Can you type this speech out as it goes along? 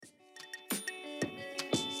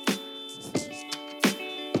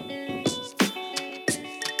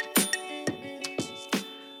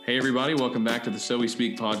everybody. Welcome back to the So We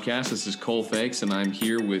Speak podcast. This is Cole Fakes, and I'm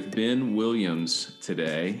here with Ben Williams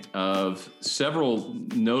today. Of several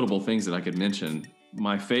notable things that I could mention,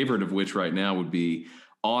 my favorite of which right now would be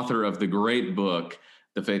author of the great book,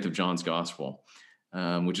 The Faith of John's Gospel,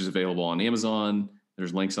 which is available on Amazon.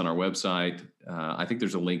 There's links on our website. I think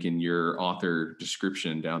there's a link in your author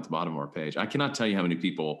description down at the bottom of our page. I cannot tell you how many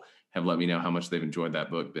people have let me know how much they've enjoyed that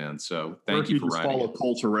book, Ben. So thank you for writing. Follow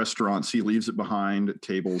Cole to restaurants. He leaves it behind at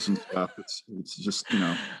tables and stuff. It's just,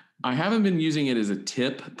 I haven't been using it as a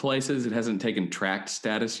tip places. It hasn't taken tracked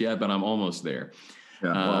status yet, but I'm almost there.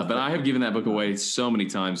 Yeah, but I have given that book away so many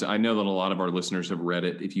times. I know that a lot of our listeners have read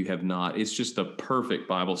it. If you have not, it's just the perfect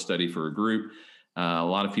Bible study for a group. A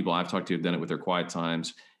lot of people I've talked to have done it with their quiet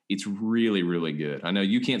times. It's really, really good. I know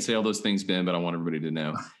you can't say all those things, Ben, but I want everybody to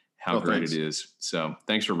know how great it is. So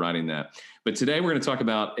thanks for writing that. But today we're going to talk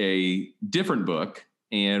about a different book,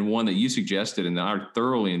 and one that you suggested and that I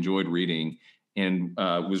thoroughly enjoyed reading and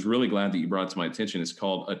was really glad that you brought it to my attention. It's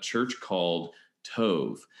called A Church Called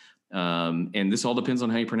Tov. And this all depends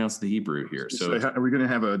on how you pronounce the Hebrew here. So are we going to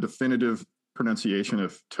have a definitive pronunciation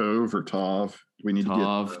of Tov or Tov? We need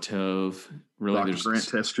Tov, to get Tov. Really, Dr. there's Grant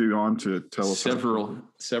Testu on to tell us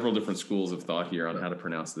several different schools of thought here on how to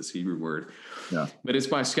pronounce this Hebrew word. Yeah, but it's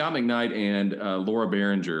by Scott McKnight and Laura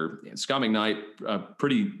Barringer. And Scott McKnight, a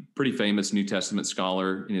pretty famous New Testament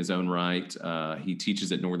scholar in his own right. He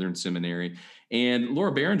teaches at Northern Seminary. And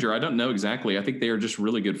Laura Barringer, I don't know exactly. I think they are just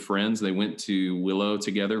really good friends. They went to Willow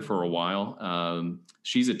together for a while.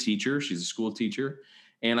 She's a teacher. She's a school teacher.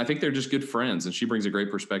 And I think they're just good friends. And she brings a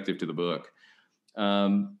great perspective to the book.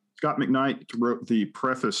 Scott McKnight wrote the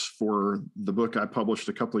preface for the book I published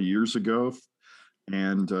a couple of years ago.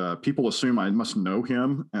 And people assume I must know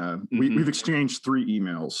him. We've exchanged 3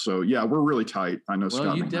 emails. So, yeah, we're really tight. I know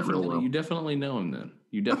Scott McKnight real well. You definitely know him then.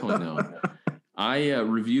 You definitely know him. I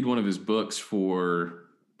reviewed one of his books for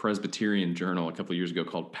Presbyterian Journal a couple of years ago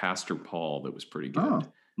called Pastor Paul. That was pretty good. Oh,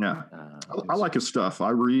 yeah. I like his stuff. I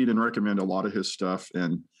read and recommend a lot of his stuff.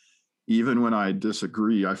 And even when I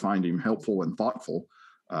disagree, I find him helpful and thoughtful.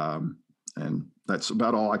 And that's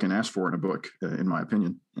about all I can ask for in a book, in my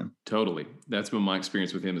opinion. Yeah. Totally. That's been my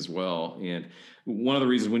experience with him as well. And one of the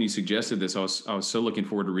reasons when you suggested this, I was so looking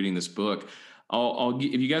forward to reading this book.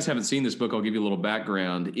 If you guys haven't seen this book, I'll give you a little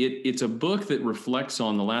background. It's a book that reflects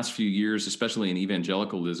on the last few years, especially in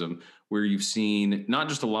evangelicalism, where you've seen not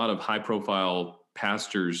just a lot of high-profile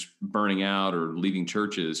pastors burning out or leaving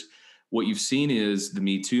churches. What you've seen is the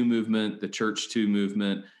Me Too movement, the Church Too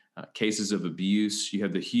movement, cases of abuse. You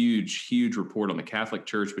have the huge report on the Catholic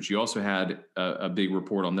Church, but you also had a big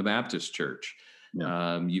report on the Baptist Church.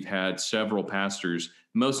 Yeah. You've had several pastors,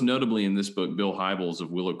 most notably in this book, Bill Hybels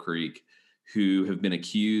of Willow Creek, who have been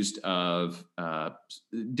accused of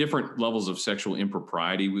different levels of sexual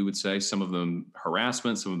impropriety, we would say, some of them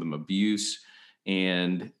harassment, some of them abuse.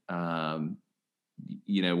 And,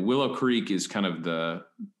 Willow Creek is kind of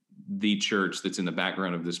the church that's in the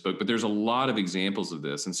background of this book, but there's a lot of examples of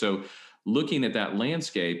this. And so looking at that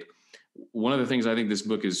landscape, one of the things I think this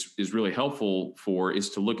book is really helpful for is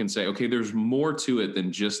to look and say, okay, there's more to it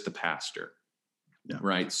than just the pastor. Yeah.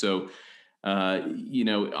 Right. So,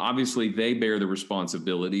 obviously they bear the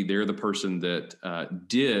responsibility. They're the person that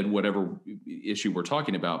did whatever issue we're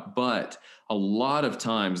talking about. But a lot of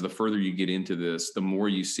times, the further you get into this, the more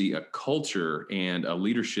you see a culture and a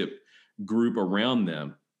leadership group around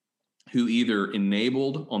them who either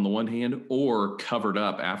enabled on the one hand or covered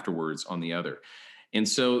up afterwards on the other. And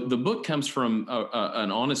so the book comes from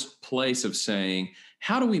an honest place of saying,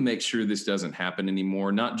 how do we make sure this doesn't happen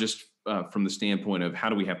anymore? Not just from the standpoint of how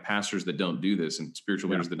do we have pastors that don't do this and spiritual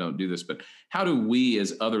leaders that don't do this, but how do we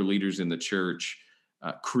as other leaders in the church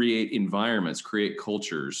create environments, create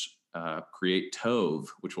cultures, create Tov,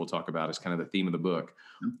 which we'll talk about as kind of the theme of the book,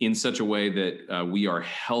 in such a way that we are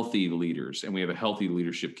healthy leaders and we have a healthy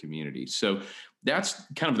leadership community. So that's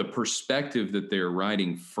kind of the perspective that they're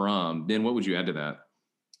writing from. Ben, what would you add to that?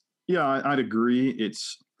 Yeah, I'd agree.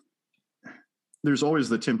 There's always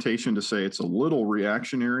the temptation to say it's a little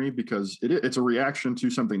reactionary because it's a reaction to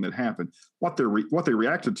something that happened. What they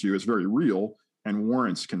reacted to is very real and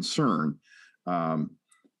warrants concern.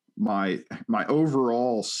 My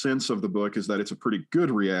overall sense of the book is that it's a pretty good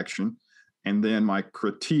reaction. And then my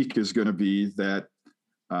critique is going to be that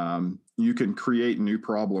you can create new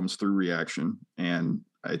problems through reaction. And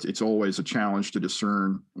it's always a challenge to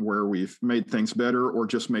discern where we've made things better or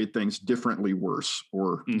just made things differently worse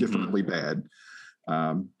or differently bad.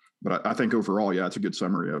 But I think overall, it's a good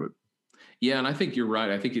summary of it. Yeah, and I think you're right.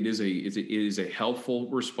 I think it is a helpful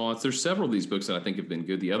response. There's several of these books that I think have been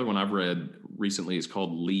good. The other one I've read recently is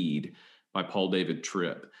called Lead by Paul David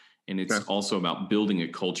Tripp. And it's Okay. also about building a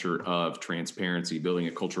culture of transparency, building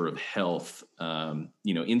a culture of health,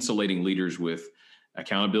 insulating leaders with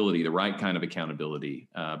accountability, the right kind of accountability,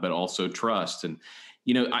 but also trust. And,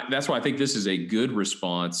 that's why I think this is a good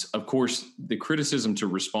response. Of course, the criticism to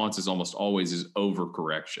response is almost always is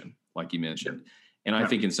overcorrection, like you mentioned. And I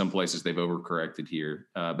think in some places they've overcorrected here,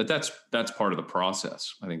 but that's part of the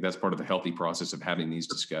process. I think that's part of the healthy process of having these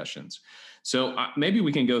discussions. So maybe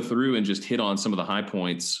we can go through and just hit on some of the high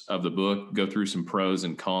points of the book, go through some pros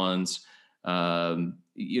and cons.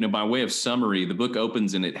 By way of summary, the book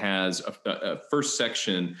opens and it has a first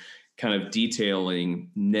section kind of detailing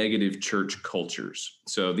negative church cultures.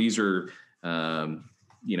 So these are,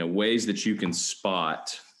 ways that you can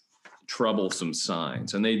spot troublesome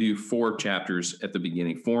signs. And they do 4 chapters at the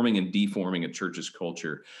beginning, forming and deforming a church's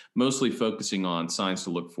culture, mostly focusing on signs to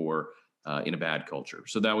look for in a bad culture.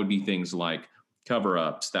 So that would be things like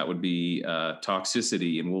cover-ups, that would be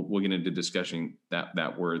toxicity, and we'll get into discussing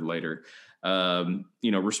that word later.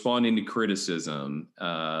 Responding to criticism,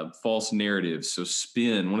 false narratives. So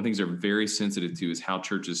spin, one of the things they're very sensitive to is how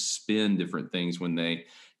churches spin different things when they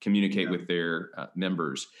communicate with their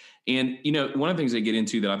members. And, one of the things they get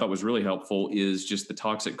into that I thought was really helpful is just the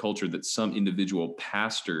toxic culture that some individual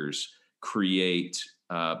pastors create,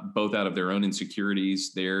 both out of their own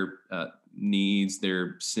insecurities, their needs,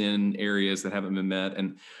 their sin areas that haven't been met.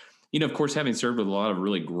 And, of course, having served with a lot of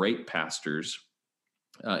really great pastors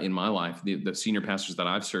in my life, the senior pastors that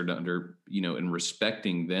I've served under, and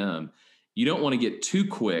respecting them, you don't want to get too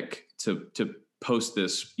quick to post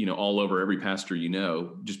this, all over every pastor,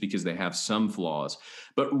 just because they have some flaws,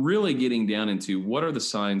 but really getting down into what are the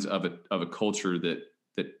signs of a culture that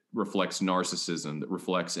reflects narcissism, that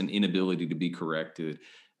reflects an inability to be corrected,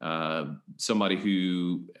 somebody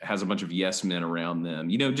who has a bunch of yes men around them,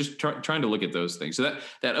 just trying to look at those things. So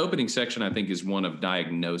that opening section, I think, is one of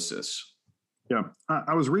diagnosis. Yeah,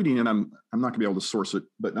 I was reading, and I'm not going to be able to source it,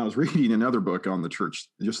 but I was reading another book on the church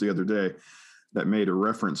just the other day that made a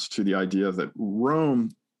reference to the idea that Rome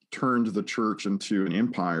turned the church into an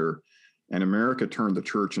empire and America turned the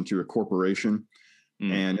church into a corporation.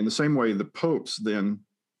 And in the same way, the popes then,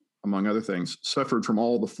 among other things, suffered from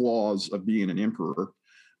all the flaws of being an emperor.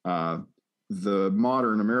 The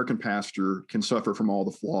modern American pastor can suffer from all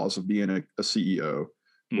the flaws of being a CEO,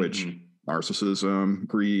 which narcissism,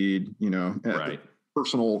 greed, right.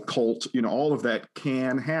 Personal cult, all of that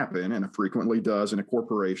can happen, and it frequently does in a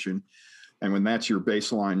corporation. And when that's your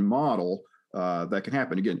baseline model, that can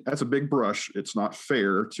happen. Again, that's a big brush. It's not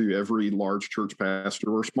fair to every large church pastor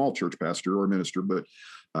or small church pastor or minister, but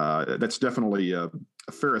that's definitely a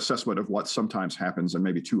fair assessment of what sometimes happens and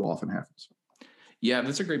maybe too often happens. Yeah,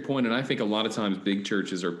 that's a great point. And I think a lot of times big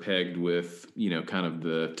churches are pegged with, kind of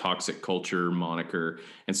the toxic culture moniker.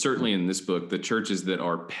 And certainly in this book, the churches that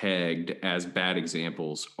are pegged as bad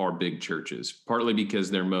examples are big churches, partly because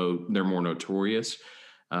they're more notorious,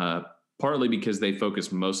 partly because they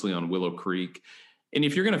focus mostly on Willow Creek. And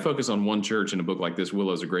if you're going to focus on one church in a book like this,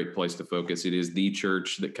 Willow is a great place to focus. It is the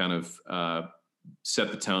church that kind of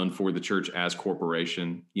set the tone for the church as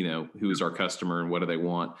corporation, who is our customer and what do they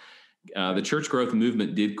want. The church growth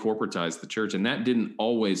movement did corporatize the church, and that didn't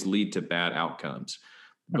always lead to bad outcomes.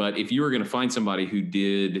 But if you were going to find somebody who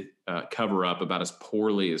did cover up about as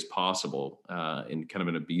poorly as possible in kind of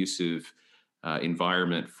an abusive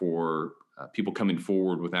environment for people coming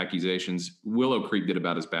forward with accusations, Willow Creek did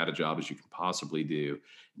about as bad a job as you can possibly do.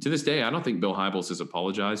 To this day, I don't think Bill Hybels has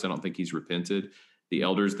apologized. I don't think he's repented. The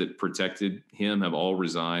elders that protected him have all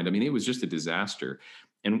resigned. I mean, it was just a disaster.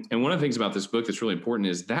 And one of the things about this book that's really important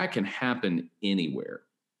is that can happen anywhere.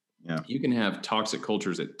 Yeah. You can have toxic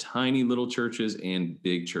cultures at tiny little churches and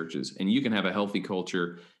big churches, and you can have a healthy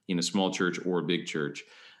culture in a small church or a big church.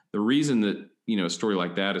 The reason that, a story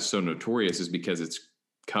like that is so notorious is because it's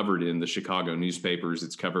covered in the Chicago newspapers.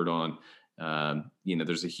 It's covered on,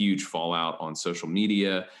 there's a huge fallout on social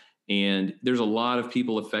media, and there's a lot of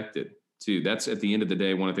people affected too. That's, at the end of the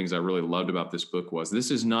day, one of the things I really loved about this book was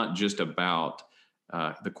this is not just about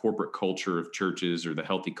the corporate culture of churches or the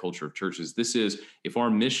healthy culture of churches. This is, if our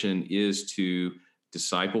mission is to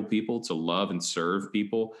disciple people, to love and serve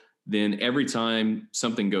people, then every time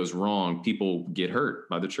something goes wrong, people get hurt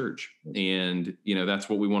by the church. And, that's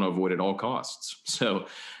what we want to avoid at all costs. So,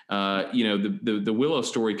 the Willow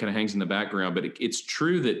story kind of hangs in the background, but it's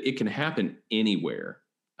true that it can happen anywhere.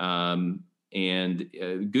 And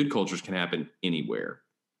good cultures can happen anywhere.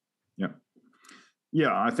 Yeah.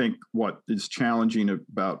 Yeah, I think what is challenging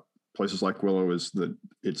about places like Willow is that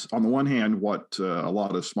it's, on the one hand, what a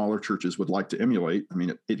lot of smaller churches would like to emulate. I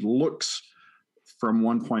mean, it looks from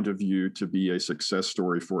one point of view to be a success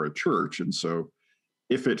story for a church. And so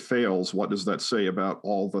if it fails, what does that say about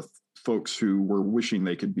all the folks who were wishing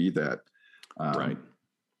they could be that? Right.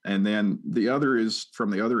 And then the other is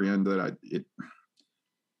from the other end that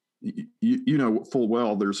you know full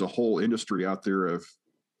well there's a whole industry out there of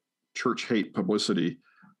church hate publicity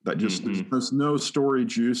that just there's no story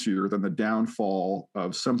juicier than the downfall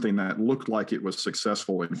of something that looked like it was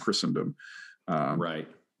successful in Christendom. Right.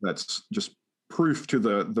 That's just proof to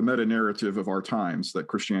the meta narrative of our times that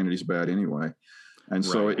Christianity is bad anyway. And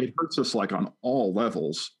so it hurts us like on all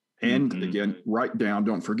levels. And again, right down,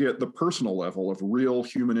 don't forget the personal level of real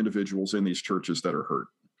human individuals in these churches that are hurt.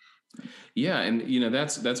 Yeah, and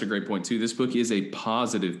that's a great point too. This book is a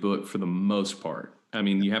positive book for the most part. I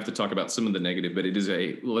mean, you have to talk about some of the negative, but it is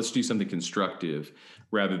let's do something constructive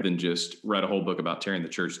rather than just write a whole book about tearing the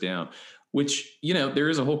church down, which, there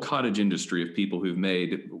is a whole cottage industry of people who've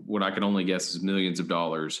made what I can only guess is millions of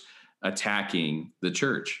dollars attacking the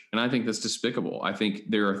church. And I think that's despicable. I think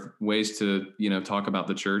there are ways to, talk about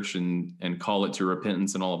the church and call it to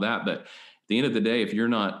repentance and all of that. But at the end of the day, if you're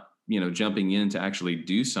not, jumping in to actually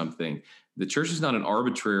do something, the church is not an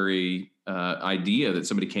arbitrary idea that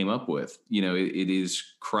somebody came up with. It is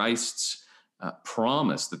Christ's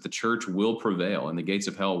promise that the church will prevail and the gates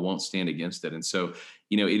of hell won't stand against it. And so,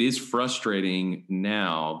 it is frustrating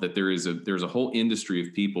now that there's a whole industry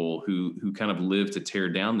of people who kind of live to tear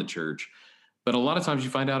down the church. But a lot of times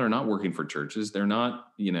you find out are not working for churches. They're not,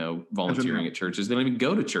 volunteering at churches. They don't even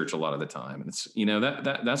go to church a lot of the time. And it's,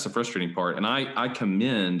 that's the frustrating part. And I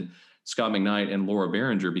commend Scot McKnight and Laura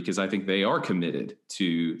Barringer because I think they are committed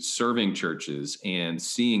to serving churches and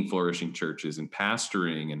seeing flourishing churches and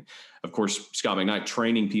pastoring. And of course, Scot McKnight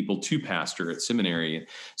training people to pastor at seminary.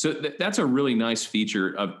 So that's a really nice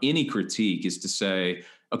feature of any critique is to say,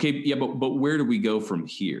 okay, yeah, but where do we go from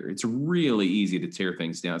here? It's really easy to tear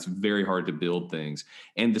things down. It's very hard to build things.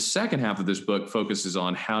 And the second half of this book focuses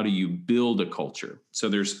on how do you build a culture. So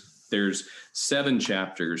there's 7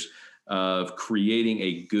 chapters of creating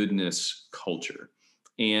a goodness culture.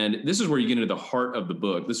 And this is where you get into the heart of the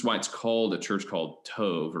book. This is why it's called a church called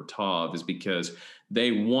Tov or Tov, is because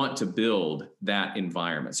they want to build that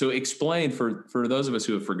environment. So explain for those of us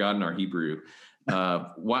who have forgotten our Hebrew,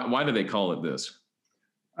 why do they call it this?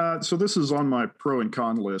 So this is on my pro and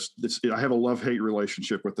con list. I have a love-hate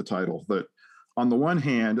relationship with the title. That on the one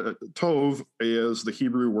hand, Tov is the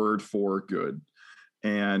Hebrew word for good.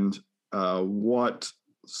 And what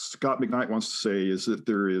Scot McKnight wants to say is that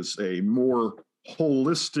there is a more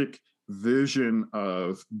holistic vision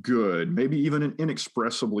of good, maybe even an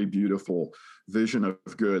inexpressibly beautiful vision of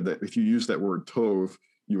good that if you use that word Tov,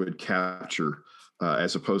 you would capture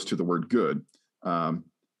as opposed to the word good.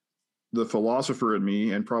 The philosopher in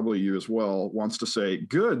me, and probably you as well, wants to say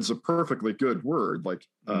good's a perfectly good word. Like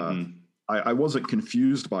I wasn't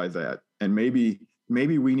confused by that. And maybe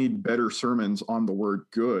we need better sermons on the word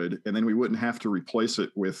good, and then we wouldn't have to replace it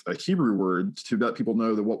with a Hebrew word to let people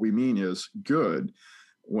know that what we mean is good.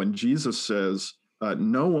 When Jesus says,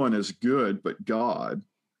 no one is good but God,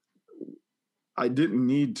 I didn't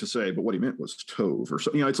need to say, but what he meant was Tov or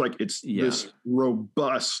something. It's like this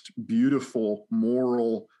robust, beautiful,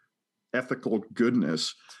 moral, ethical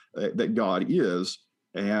goodness that God is.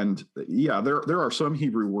 And there are some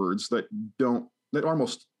Hebrew words that are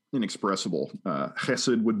almost inexpressible.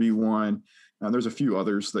 Chesed would be one. There's a few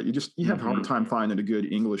others that you have a hard time finding a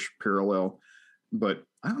good English parallel. But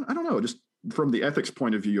I don't know, just from the ethics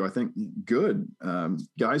point of view, I think good.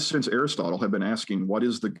 Guys since Aristotle have been asking, what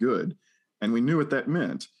is the good? And we knew what that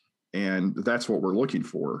meant. And that's what we're looking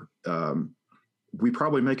for. We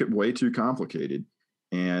probably make it way too complicated.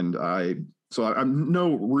 And I'm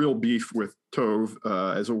no real beef with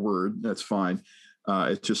Tov as a word. That's fine.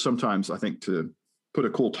 It's just sometimes I think to put a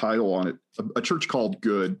cool title on it, a church called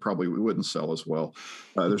Good probably wouldn't sell as well.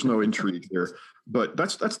 There's no intrigue there. But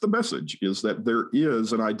that's the message, is that there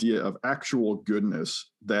is an idea of actual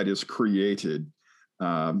goodness that is created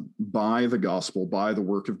by the gospel, by the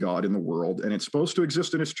work of God in the world, and it's supposed to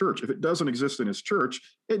exist in his church. If it doesn't exist in his church,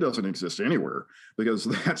 it doesn't exist anywhere, because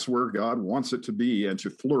that's where God wants it to be and to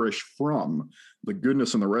flourish from. The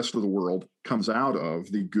goodness in the rest of the world comes out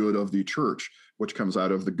of the good of the church, which comes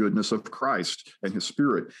out of the goodness of Christ and his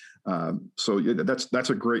Spirit. So that's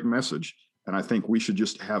a great message. And I think we should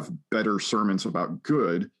just have better sermons about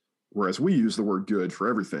good, whereas we use the word good for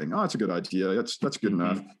everything. Oh, that's a good idea. That's good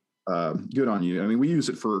enough. Good on you. I mean, we use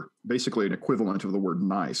it for basically an equivalent of the word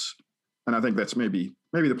nice. And I think that's maybe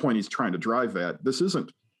the point he's trying to drive at. This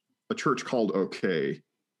isn't a church called okay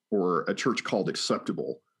or a church called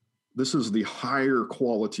acceptable. This is the higher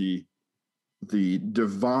quality, the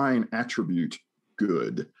divine attribute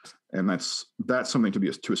good. And that's something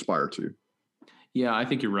to aspire to. Yeah, I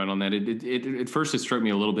think you're right on that. At first it struck me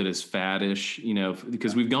a little bit as faddish,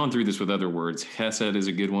 because we've gone through this with other words. Hesed is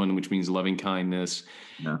a good one, which means loving kindness.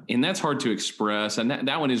 Yeah. And that's hard to express. And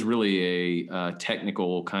that one is really a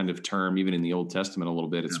technical kind of term, even in the Old Testament a little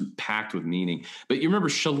bit. It's packed with meaning. But you remember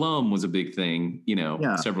shalom was a big thing,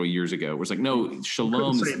 several years ago. It was like, no,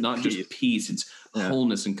 shalom is not just peace. It's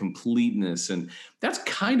wholeness and completeness. And that's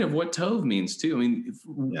kind of what tov means too. I mean,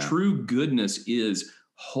 true goodness is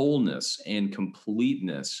wholeness and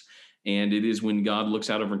completeness. And it is when God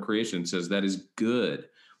looks out over creation and says, that is good.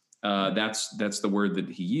 That's the word that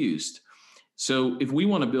he used. So if we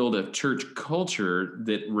want to build a church culture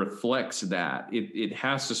that reflects that, it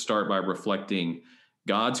has to start by reflecting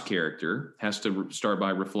God's character, has to start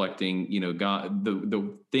by reflecting, God,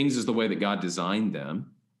 the things is the way that God designed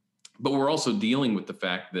them. But we're also dealing with the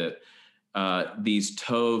fact that these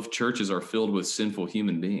tov churches are filled with sinful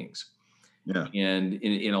human beings. Yeah. And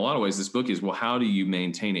in a lot of ways, this book is, well, how do you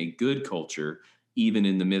maintain a good culture, even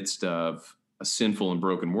in the midst of a sinful and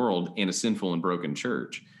broken world and a sinful and broken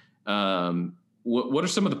church? What are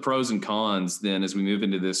some of the pros and cons then as we move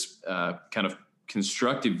into this kind of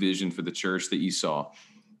constructive vision for the church that you saw?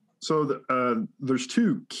 So there's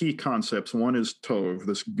two key concepts. One is tov,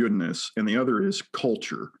 this goodness, and the other is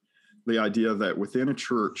culture. The idea that within a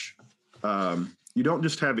church, you don't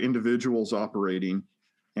just have individuals operating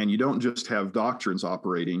and you don't just have doctrines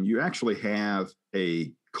operating. You actually have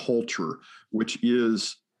a culture, which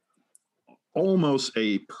is almost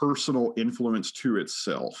a personal influence to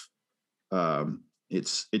itself.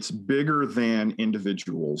 It's bigger than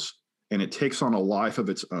individuals, and it takes on a life of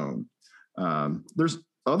its own. There's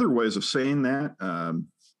other ways of saying that.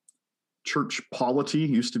 Church polity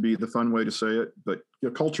used to be the fun way to say it, but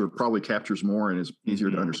culture probably captures more and is easier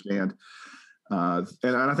to understand.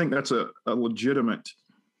 And I think that's a legitimate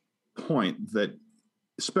point, that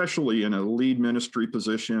especially in a lead ministry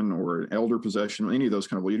position or an elder position, any of those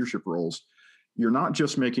kind of leadership roles, you're not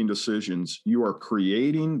just making decisions, you are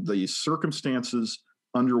creating the circumstances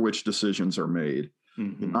under which decisions are made.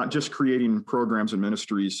 Mm-hmm. You're not just creating programs and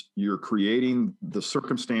ministries, you're creating the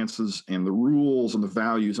circumstances and the rules and the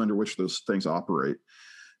values under which those things operate.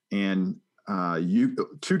 And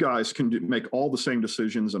two guys can make all the same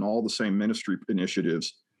decisions and all the same ministry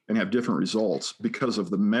initiatives and have different results because of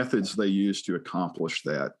the methods they use to accomplish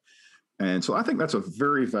that. And so I think that's a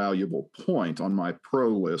very valuable point on my pro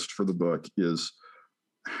list for the book, is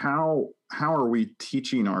how are we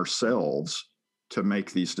teaching ourselves to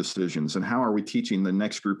make these decisions, and how are we teaching the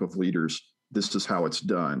next group of leaders this is how it's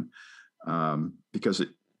done? Because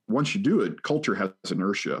once you do it, culture has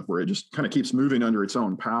inertia where it just kind of keeps moving under its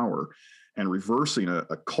own power, and reversing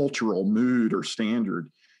a cultural mood or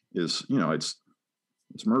standard is,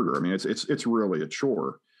 it's murder. I mean, it's really a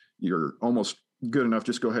chore. You're almost good enough,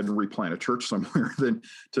 just go ahead and replant a church somewhere. Then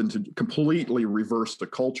to completely reverse the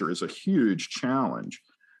culture is a huge challenge.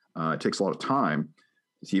 It takes a lot of time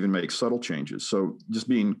to even make subtle changes. So just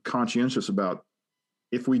being conscientious about,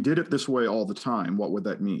 if we did it this way all the time, what would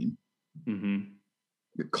that mean?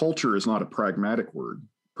 Mm-hmm. Culture is not a pragmatic word.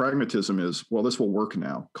 Pragmatism is, well, this will work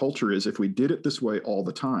now. Culture is, if we did it this way all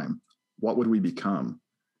the time, what would we become?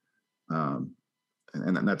 And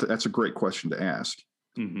that's a great question to ask.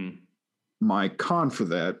 Mm-hmm. My con for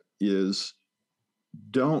that is,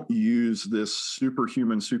 don't use this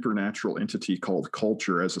superhuman, supernatural entity called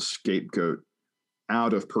culture as a scapegoat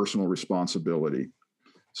out of personal responsibility.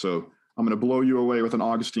 So I'm going to blow you away with an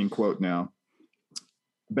Augustine quote now.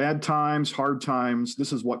 Bad times, hard times,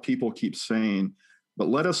 this is what people keep saying, but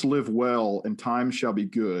let us live well and times shall be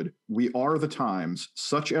good. We are the times,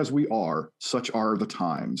 such as we are, such are the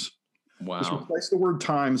times. Wow. Just replace the word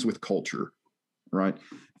times with culture, right?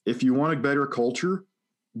 If you want a better culture,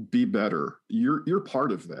 be better. You're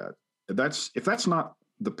part of that. If that's not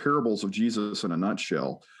the parables of Jesus in a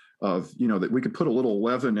nutshell, of, that we could put a little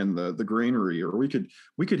leaven in the granary, or we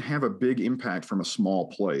could have a big impact from a small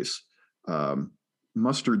place.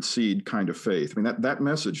 Mustard seed kind of faith. I mean, that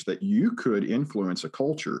message that you could influence a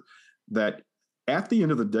culture, that at the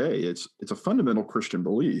end of the day, it's a fundamental Christian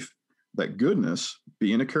belief that goodness,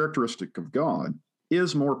 being a characteristic of God,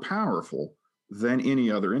 is more powerful than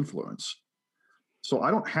any other influence. So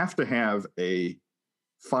I don't have to have a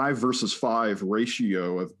 5 versus 5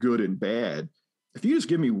 ratio of good and bad. If you just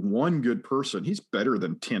give me one good person, he's better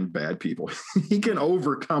than 10 bad people. He can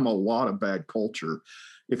overcome a lot of bad culture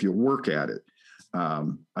if you work at it. I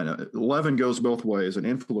know leaven goes both ways and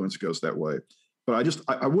influence goes that way. But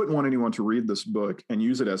I wouldn't want anyone to read this book and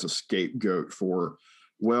use it as a scapegoat for,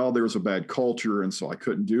 well, there was a bad culture and so I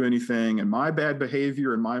couldn't do anything. And my bad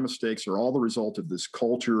behavior and my mistakes are all the result of this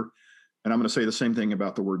culture. And I'm going to say the same thing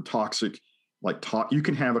about the word toxic. You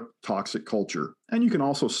can have a toxic culture, and you can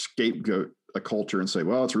also scapegoat a culture and say,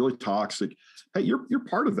 well, it's really toxic. Hey, you're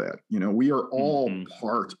part of that. We are all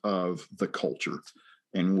part of the culture,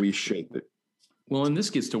 and we shape it. Well, and this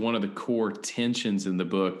gets to one of the core tensions in the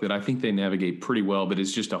book that I think they navigate pretty well, but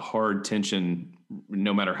it's just a hard tension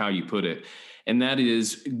no matter how you put it. And that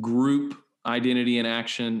is group identity and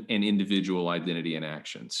action and individual identity and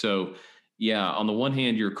action. So, yeah, on the one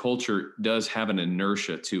hand, your culture does have an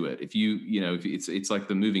inertia to it. If if it's like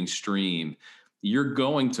the moving stream, you're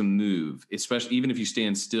going to move, especially even if you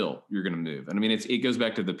stand still, you're going to move. And I mean, it goes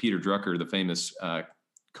back to the Peter Drucker, the famous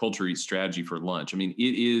culture eats strategy for lunch. I mean,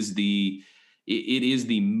 it is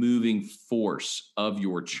the moving force of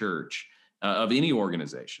your church, of any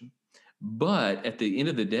organization. But at the end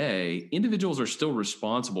of the day, individuals are still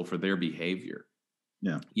responsible for their behavior.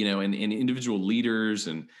 Yeah. And individual leaders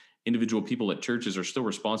and individual people at churches are still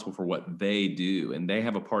responsible for what they do. And they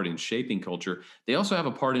have a part in shaping culture. They also have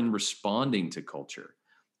a part in responding to culture.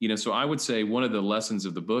 So I would say one of the lessons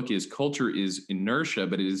of the book is culture is inertia,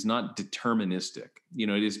 but it is not deterministic.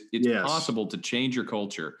 It's Yes. possible to change your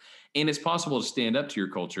culture, and it's possible to stand up to your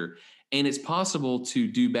culture, and it's possible to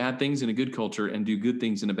do bad things in a good culture and do good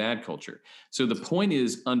things in a bad culture. So the point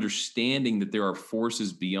is understanding that there are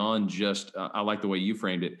forces beyond just, I like the way you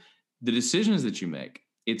framed it, the decisions that you make.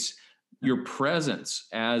 It's your presence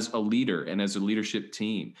as a leader and as a leadership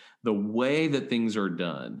team, the way that things are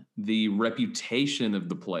done, the reputation of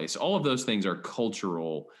the place, all of those things are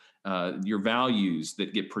cultural. Your values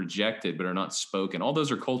that get projected but are not spoken, all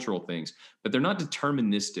those are cultural things, but they're not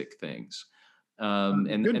deterministic things.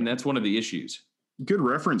 And that's one of the issues. Good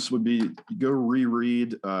reference would be go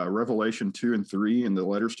reread Revelation 2 and 3 in the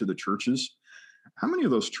letters to the churches. How many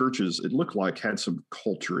of those churches it looked like had some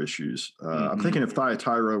culture issues? I'm thinking of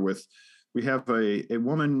Thyatira we have a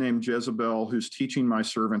woman named Jezebel who's teaching my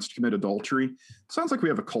servants to commit adultery. Sounds like we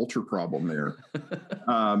have a culture problem there.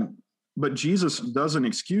 But Jesus doesn't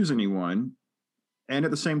excuse anyone. And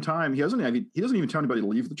at the same time, he doesn't even tell anybody to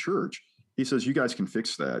leave the church. He says, you guys can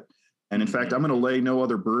fix that. And in fact, I'm going to lay no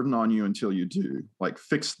other burden on you until you do. Like,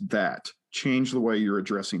 fix that. Change the way you're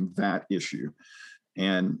addressing that issue.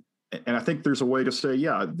 And I think there's a way to say,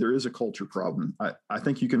 yeah, there is a culture problem. I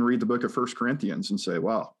think you can read the book of 1 Corinthians and say,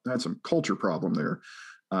 wow, that's a culture problem there.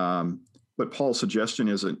 But Paul's suggestion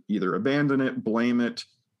isn't either abandon it, blame it,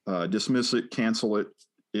 dismiss it, cancel it.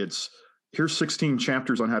 It's here's 16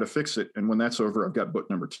 chapters on how to fix it. And when that's over, I've got book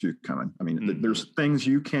number 2 coming. I mean, there's things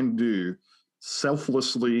you can do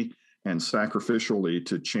selflessly and sacrificially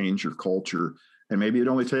to change your culture. And maybe it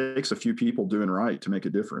only takes a few people doing right to make a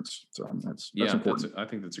difference. So that's important. I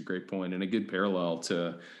think that's a great point and a good parallel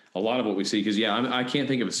to a lot of what we see. Because, I can't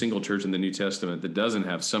think of a single church in the New Testament that doesn't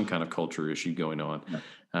have some kind of culture issue going on.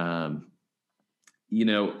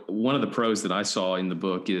 Yeah. One of the pros that I saw in the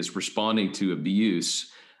book is responding to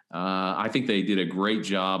abuse. I think they did a great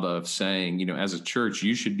job of saying, as a church,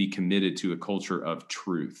 you should be committed to a culture of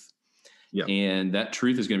truth. Yeah. And that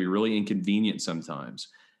truth is going to be really inconvenient sometimes.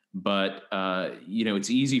 But, it's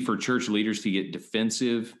easy for church leaders to get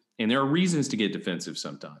defensive, and there are reasons to get defensive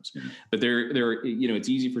sometimes. Mm-hmm. But it's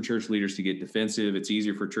easy for church leaders to get defensive. It's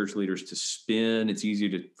easier for church leaders to spin. It's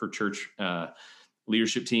easier for church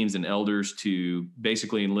leadership teams and elders to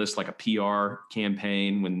basically enlist like a PR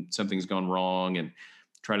campaign when something's gone wrong and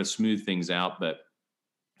try to smooth things out. But,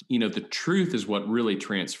 the truth is what really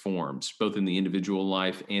transforms both in the individual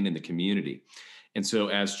life and in the community. And so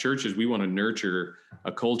as churches, we want to nurture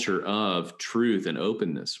a culture of truth and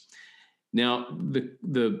openness. Now,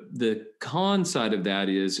 the con side of that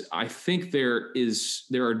is, I think there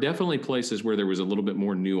are definitely places where there was a little bit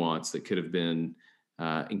more nuance that could have been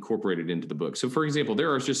incorporated into the book. So, for example,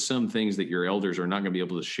 there are just some things that your elders are not going to be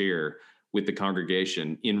able to share with the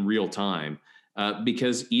congregation in real time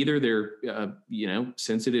because either they're,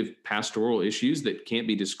 sensitive pastoral issues that can't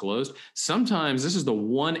be disclosed. Sometimes this is the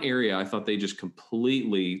one area I thought they just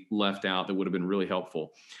completely left out that would have been really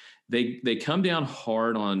helpful. They come down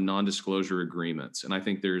hard on non-disclosure agreements, and I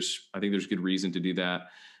think there's good reason to do that.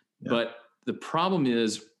 Yeah. But the problem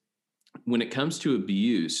is when it comes to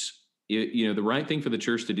abuse, the right thing for the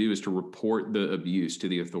church to do is to report the abuse to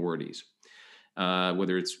the authorities.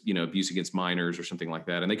 Whether it's, abuse against minors or something like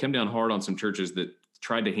that. And they come down hard on some churches that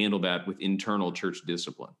tried to handle that with internal church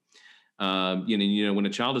discipline. When a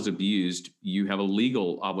child is abused, you have a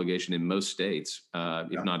legal obligation in most states,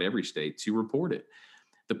 if not every state, to report it.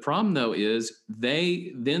 The problem, though, is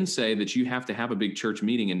they then say that you have to have a big church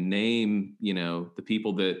meeting and name, the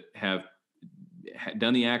people that have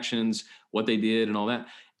done the actions, what they did and all that.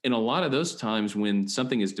 in a lot of those times when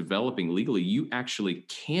something is developing legally, you actually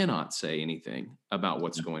cannot say anything about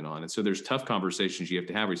what's going on. And so there's tough conversations you have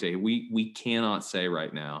to have where you say, hey, we cannot say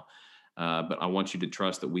right now, but I want you to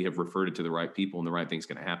trust that we have referred it to the right people and the right thing's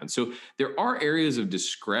going to happen. So there are areas of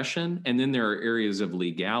discretion, and then there are areas of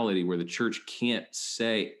legality where the church can't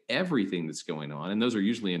say everything that's going on. And those are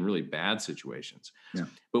usually in really bad situations. Yeah.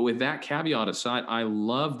 But with that caveat aside, I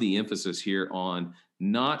love the emphasis here on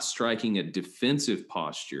not striking a defensive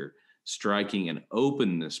posture, striking an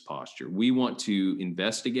openness posture. We want to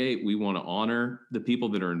investigate. We want to honor the people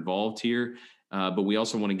that are involved here, but we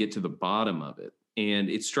also want to get to the bottom of it. And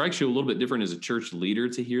it strikes you a little bit different as a church leader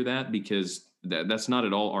to hear that, because that's not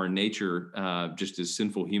at all our nature, just as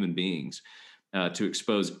sinful human beings, to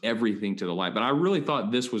expose everything to the light. But I really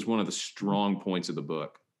thought this was one of the strong points of the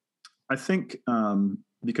book. I think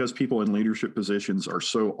because people in leadership positions are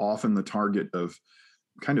so often the target of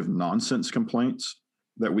kind of nonsense complaints,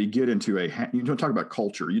 that we get into you don't talk about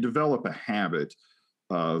culture. You develop a habit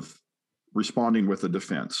of responding with a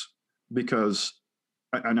defense, because,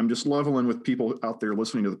 and I'm just leveling with people out there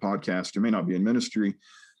listening to the podcast who may not be in ministry.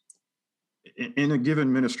 In a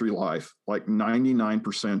given ministry life, like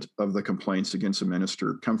 99% of the complaints against a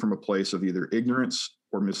minister come from a place of either ignorance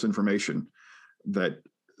or misinformation, that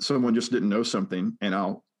someone just didn't know something, and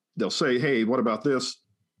they'll say, hey, what about this?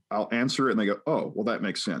 I'll answer it, and they go, oh, well, that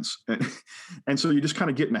makes sense. And so you just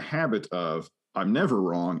kind of get in a habit of, I'm never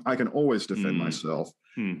wrong. I can always defend myself.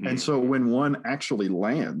 Mm-hmm. And so when one actually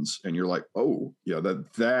lands and you're like, oh, yeah,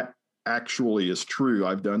 that actually is true.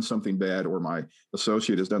 I've done something bad, or my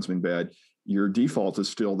associate has done something bad. Your default is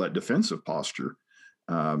still that defensive posture,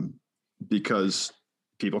 because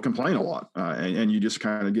people complain a lot, and you just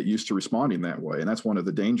kind of get used to responding that way. And that's one of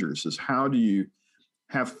the dangers, is how do you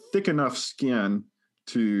have thick enough skin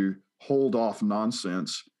to hold off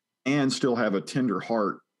nonsense and still have a tender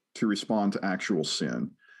heart to respond to actual sin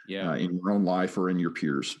in your own life or in your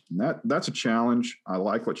peers. And that's a challenge. I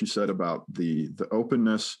like what you said about the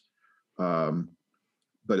openness, but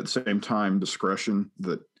at the same time, discretion.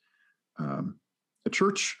 That a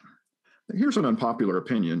church, here's an unpopular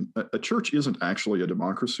opinion, a church isn't actually a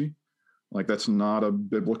democracy. Like, that's not a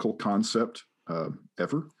biblical concept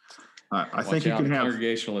ever. I think you can have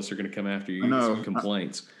Congregationalists are going to come after you. Some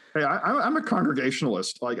complaints. I'm a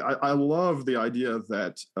Congregationalist. Like, I love the idea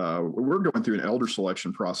that we're going through an elder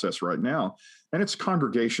selection process right now, and it's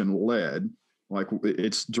congregation led. Like,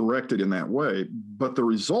 it's directed in that way, but the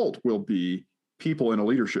result will be people in a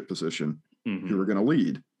leadership position who are going to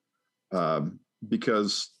lead,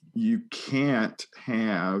 because you can't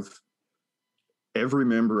have every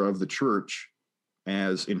member of the church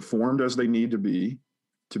as informed as they need to be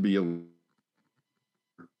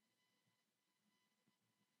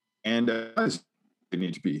and as they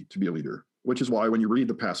need to be a leader, which is why when you read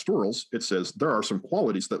the pastorals, it says there are some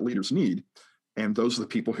qualities that leaders need, and those are the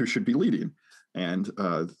people who should be leading. And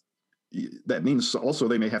that means also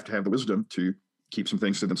they may have to have the wisdom to keep some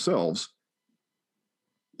things to themselves.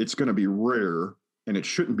 It's going to be rare, and it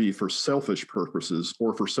shouldn't be for selfish purposes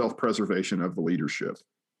or for self-preservation of the leadership.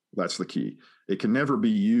 That's the key. It can never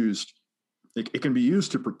be used. It can be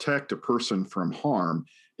used to protect a person from harm.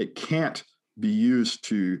 It can't be used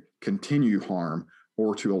to continue harm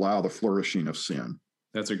or to allow the flourishing of sin.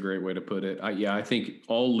 That's a great way to put it. I think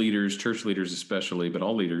all leaders, church leaders especially, but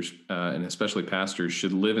all leaders, and especially pastors,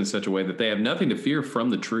 should live in such a way that they have nothing to fear from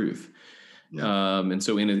the truth. Yeah. And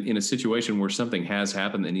so in a situation where something has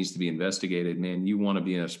happened that needs to be investigated, man, you want to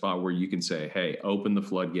be in a spot where you can say, hey, open the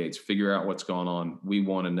floodgates, figure out what's going on. We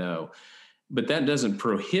want to know. But that doesn't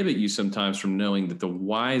prohibit you sometimes from knowing that the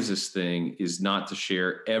wisest thing is not to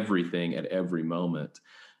share everything at every moment.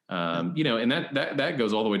 And that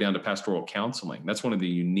goes all the way down to pastoral counseling. That's one of the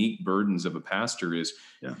unique burdens of a pastor is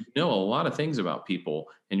you know a lot of things about people,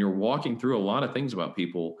 and you're walking through a lot of things about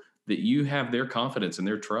people that you have their confidence and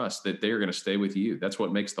their trust that they're going to stay with you. That's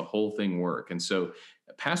what makes the whole thing work. And so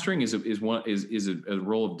pastoring is a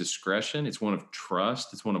role of discretion. It's one of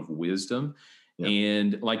trust. It's one of wisdom. Yep.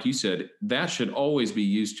 And like you said, that should always be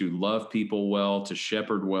used to love people well, to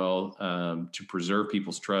shepherd well, to preserve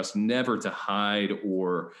people's trust, never to hide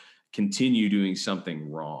or continue doing something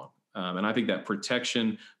wrong. And I think that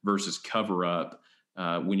protection versus cover up,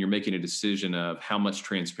 when you're making a decision of how much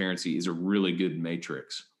transparency, is a really good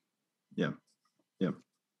matrix. Yeah. Yeah.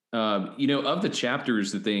 Of the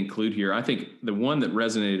chapters that they include here, I think the one that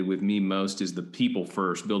resonated with me most is the people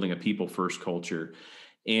first, building a people first culture.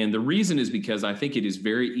 And the reason is because I think it is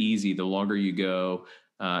very easy the longer you go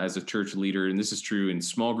as a church leader, and this is true in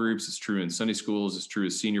small groups, it's true in Sunday schools, it's true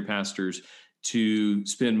as senior pastors, to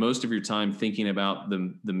spend most of your time thinking about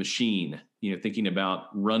the machine, thinking about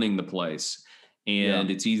running the place. And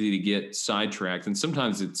it's easy to get sidetracked. And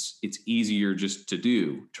sometimes it's easier just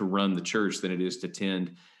to run the church than it is to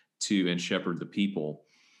tend to and shepherd the people.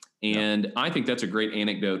 And I think that's a great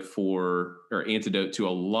antidote to a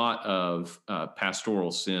lot of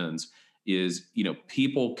pastoral sins is,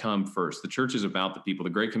 people come first. The church is about the people.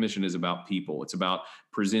 The Great Commission is about people. It's about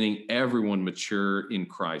presenting everyone mature in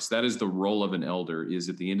Christ. That is the role of an elder, is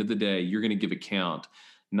at the end of the day, you're going to give account,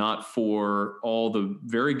 not for all the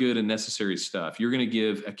very good and necessary stuff. You're going to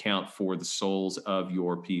give account for the souls of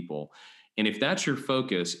your people. And if that's your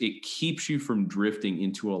focus, it keeps you from drifting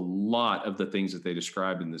into a lot of the things that they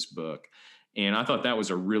described in this book. And I thought that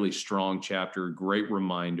was a really strong chapter, great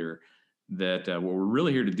reminder that what we're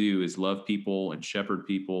really here to do is love people and shepherd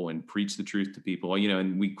people and preach the truth to people,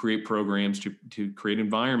 and we create programs to create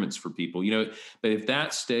environments for people, but if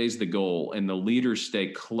that stays the goal and the leaders stay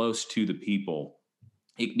close to the people,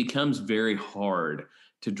 it becomes very hard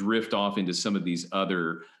to drift off into some of these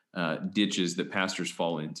other ditches that pastors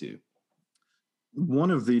fall into. One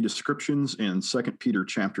of the descriptions in 2 Peter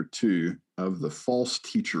chapter 2 of the false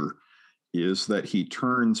teacher is that he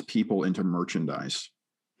turns people into merchandise.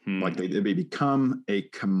 Like they become a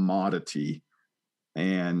commodity.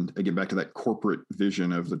 And again, back to that corporate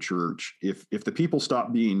vision of the church. If the people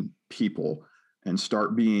stop being people and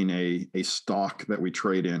start being a stock that we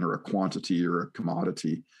trade in, or a quantity or a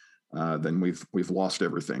commodity, then we've lost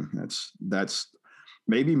everything. That's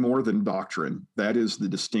maybe more than doctrine. That is the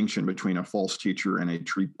distinction between a false teacher and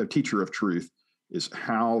a teacher of truth, is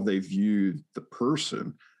how they view the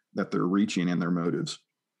person that they're reaching and their motives.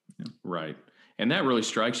 Right. And that really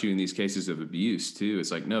strikes you in these cases of abuse too. It's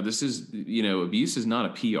like, no, this is, abuse is not a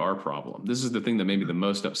PR problem. This is the thing that made me the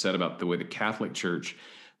most upset about the way the Catholic Church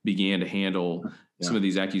began to handle some of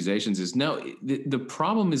these accusations is, no, the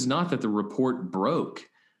problem is not that the report broke.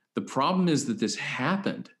 The problem is that this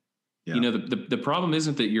happened. Yeah. The problem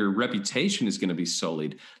isn't that your reputation is going to be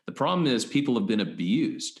sullied. The problem is people have been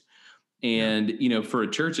abused. And, for a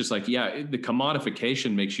church, it's like, the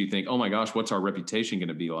commodification makes you think, oh my gosh, what's our reputation going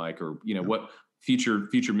to be like? Or, what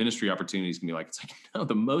future ministry opportunities can be like. It's like, no,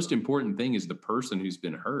 the most important thing is the person who's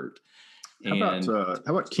been hurt. How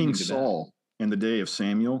about King Saul in the day of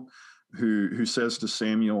Samuel, who says to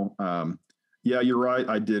Samuel, you're right,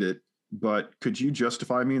 I did it, but could you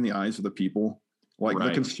justify me in the eyes of the people? Like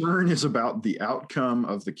the concern is about the outcome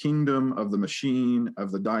of the kingdom, of the machine,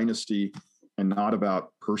 of the dynasty, and not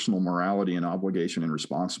about personal morality and obligation and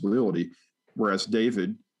responsibility. Whereas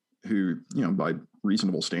David, who, by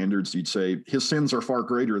reasonable standards, you'd say his sins are far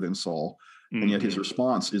greater than Saul. And yet his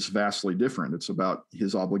response is vastly different. It's about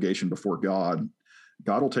his obligation before God.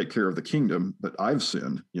 God will take care of the kingdom, but I've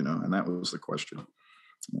sinned, and that was the question.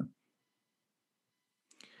 Yeah.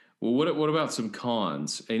 Well, what about some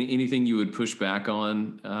cons? Anything you would push back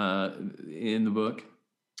on in the book?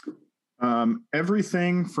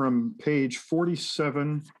 Everything from page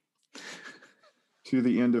 47 to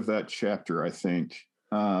the end of that chapter, I think.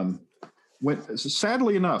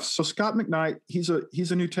 Sadly enough, so Scot McKnight, he's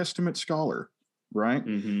a New Testament scholar, right?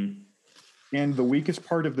 Mm-hmm. And the weakest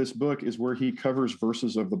part of this book is where he covers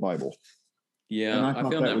verses of the Bible. Yeah, I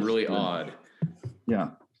found that really odd. Yeah.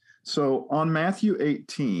 So on Matthew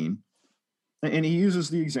 18, and he uses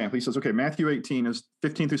the example, he says, okay, Matthew 18 is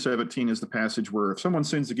 15 through 17 is the passage where if someone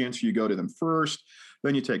sins against you, you go to them first,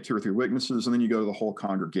 then you take 2 or 3 witnesses, and then you go to the whole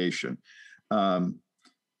congregation.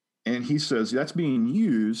 And he says that's being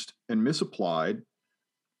used and misapplied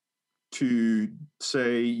to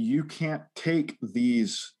say you can't take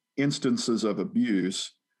these instances of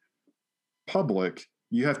abuse public.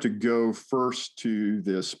 You have to go first to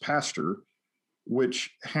this pastor,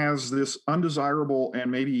 which has this undesirable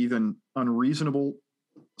and maybe even unreasonable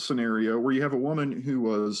scenario where you have a woman who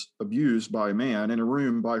was abused by a man in a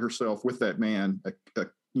room by herself with that man,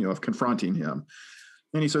 of confronting him.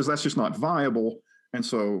 And he says that's just not viable. And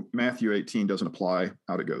so Matthew 18 doesn't apply.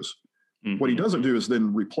 Out it goes. Mm-hmm. What he doesn't do is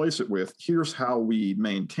then replace it with, here's how we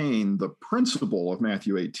maintain the principle of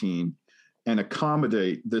Matthew 18 and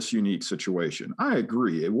accommodate this unique situation. I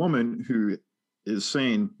agree. A woman who is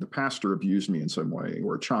saying the pastor abused me in some way,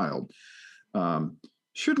 or a child,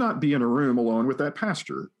 should not be in a room alone with that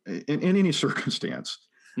pastor in any circumstance.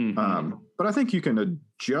 Mm-hmm. But I think you can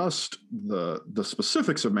adjust the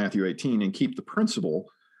specifics of Matthew 18 and keep the principle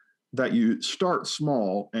that you start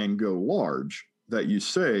small and go large, that you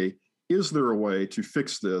say, is there a way to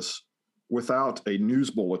fix this without a news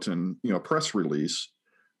bulletin, press release?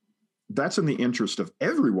 That's in the interest of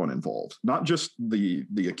everyone involved, not just the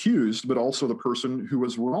accused, but also the person who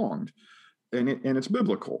was wronged. And it's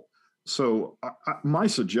biblical. So my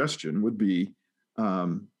suggestion would be,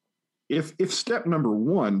 if step number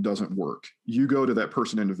one doesn't work, you go to that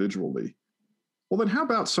person individually. Well, then how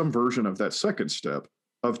about some version of that second step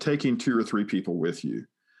of taking 2 or 3 people with you?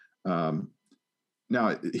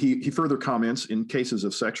 Now, he further comments, in cases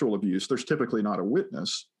of sexual abuse, there's typically not a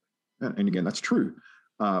witness. And again, that's true.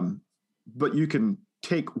 But you can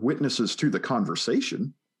take witnesses to the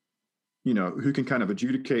conversation, who can kind of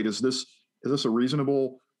adjudicate, is this a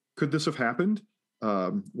reasonable, could this have happened?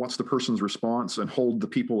 What's the person's response, and hold the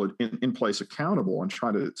people in place accountable and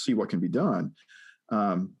try to see what can be done,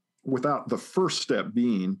 without the first step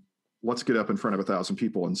being, let's get up in front of 1,000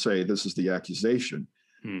 people and say, this is the accusation.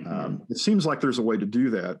 Mm-hmm. It seems like there's a way to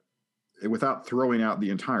do that without throwing out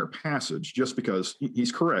the entire passage, just because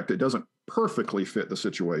he's correct. It doesn't perfectly fit the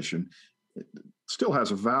situation. It still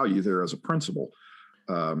has a value there as a principle.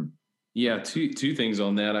 Yeah, two things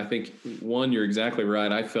on that. I think, one, you're exactly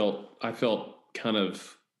right. I felt kind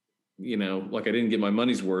of, like I didn't get my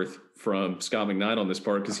money's worth from Scot McKnight on this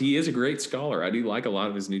part, because he is a great scholar. I do like a lot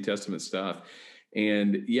of his New Testament stuff.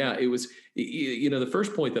 And yeah, it was, the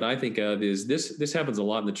first point that I think of is this happens a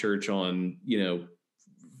lot in the church on,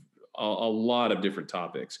 a lot of different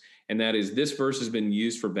topics. And that is, this verse has been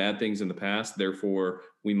used for bad things in the past, therefore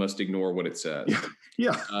we must ignore what it says.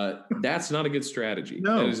 Yeah. That's not a good strategy.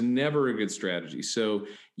 No. That is never a good strategy. So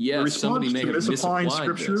yes, somebody may have misapplied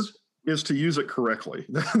scripture this. Is to use it correctly.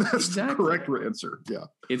 That's exactly the correct answer. Yeah.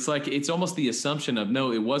 It's almost the assumption of,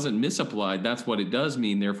 no, it wasn't misapplied. That's what it does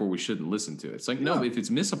mean. Therefore we shouldn't listen to it. It's like, no, if it's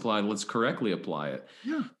misapplied, let's correctly apply it.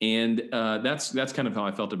 Yeah. And that's kind of how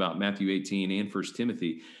I felt about Matthew 18 and 1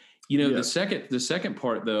 Timothy. The second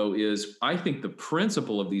part, though, is I think the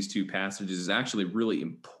principle of these two passages is actually really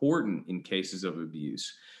important in cases of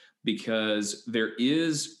abuse, because there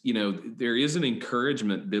is an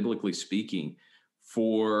encouragement, biblically speaking,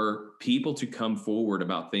 for people to come forward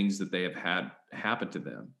about things that they have had happen to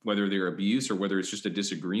them, whether they're abuse or whether it's just a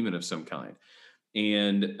disagreement of some kind.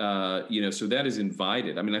 And, so that is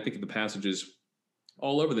invited. I mean, I think of the passages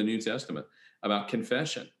all over the New Testament about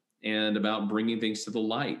confession and about bringing things to the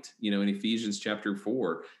light. In Ephesians chapter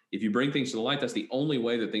 4, if you bring things to the light, that's the only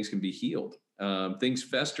way that things can be healed. Things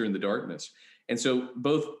fester in the darkness. And so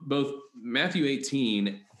both Matthew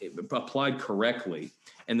 18 applied correctly,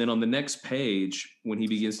 and then on the next page, when he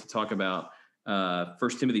begins to talk about 1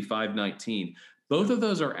 Timothy 5:19, both of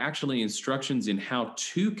those are actually instructions in how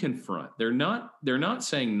to confront. They're not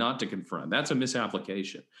saying not to confront. That's a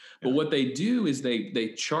misapplication. But what they do is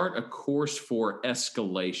they chart a course for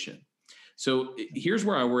escalation. So here's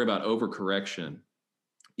where I worry about overcorrection: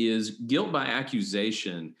 is guilt by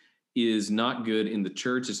accusation is not good in the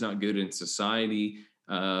church. It's not good in society.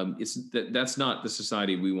 That's not the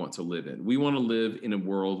society we want to live in. We want to live in a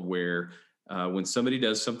world where when somebody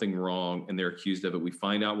does something wrong and they're accused of it, we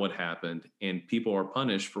find out what happened, and people are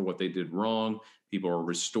punished for what they did wrong. People are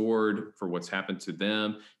restored for what's happened to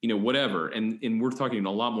them, whatever. And we're talking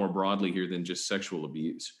a lot more broadly here than just sexual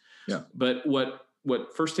abuse. Yeah. But what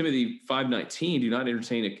 1 Timothy 5:19, do not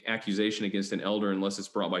entertain an accusation against an elder unless it's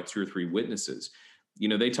brought by 2 or 3 witnesses.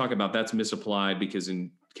 They talk about that's misapplied because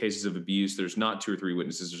in cases of abuse, there's not 2 or 3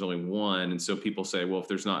 witnesses, there's only one. And so people say, well, if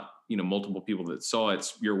there's not, multiple people that saw it,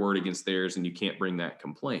 it's your word against theirs, and you can't bring that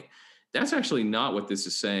complaint. That's actually not what this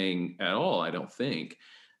is saying at all, I don't think.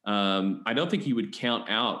 I don't think you would count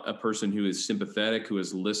out a person who is sympathetic, who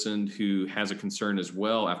has listened, who has a concern as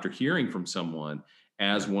well after hearing from someone,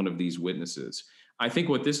 as one of these witnesses. I think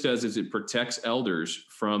what this does is it protects elders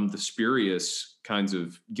from the spurious kinds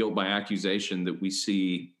of guilt by accusation that we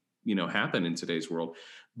see, happen in today's world.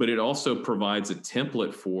 But it also provides a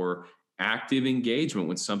template for active engagement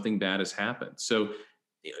when something bad has happened. So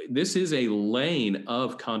this is a lane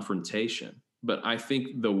of confrontation. But I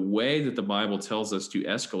think the way that the Bible tells us to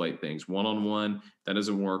escalate things, one-on-one, that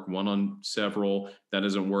doesn't work. One on several, that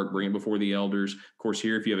doesn't work. Bring it before the elders. Of course,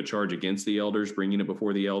 here, if you have a charge against the elders, bringing it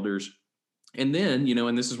before the elders. And then,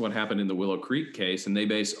 and this is what happened in the Willow Creek case, and they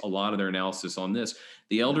base a lot of their analysis on this.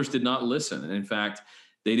 The elders did not listen. And in fact,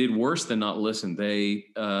 they did worse than not listen. They,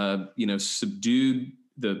 subdued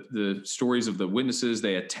the stories of the witnesses.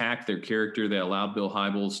 They attacked their character. They allowed Bill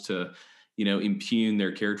Hybels to, impugn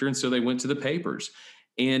their character. And so they went to the papers.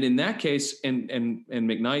 And in that case, and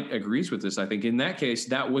McKnight agrees with this, I think in that case,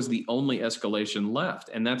 that was the only escalation left.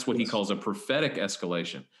 And that's what he calls a prophetic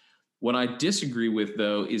escalation. What I disagree with,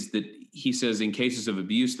 though, is that he says in cases of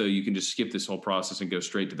abuse, though, you can just skip this whole process and go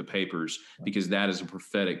straight to the papers because that is a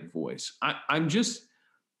prophetic voice.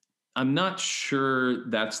 I'm not sure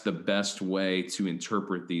that's the best way to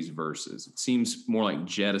interpret these verses. It seems more like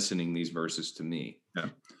jettisoning these verses to me. Yeah.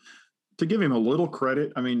 to give him a little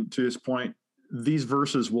credit, I mean, to his point, these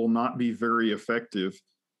verses will not be very effective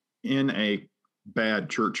in a bad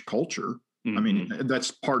church culture. I mean, that's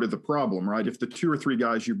part of the problem, right? If the 2 or 3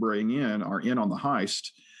 guys you bring in are in on the heist,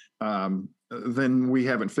 then we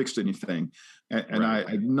haven't fixed anything. And I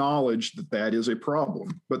acknowledge that that is a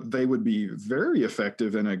problem, but they would be very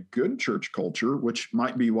effective in a good church culture, which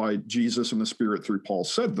might be why Jesus and the Spirit through Paul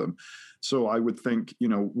said them. So I would think,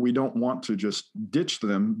 we don't want to just ditch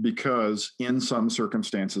them because in some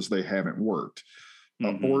circumstances they haven't worked.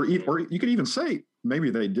 Or you could even say maybe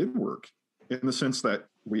they did work in the sense that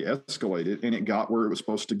we escalated and it got where it was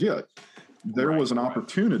supposed to get. There was an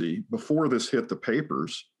opportunity before this hit the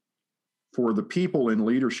papers for the people in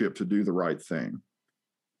leadership to do the right thing.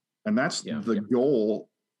 And that's the goal,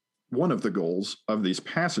 one of the goals of these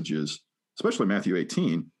passages, especially Matthew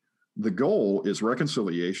 18. The goal is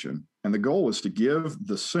reconciliation, and the goal is to give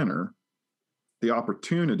the sinner the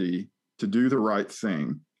opportunity to do the right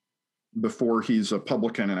thing before he's a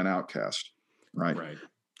publican and an outcast, right?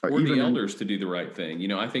 Or the elders to do the right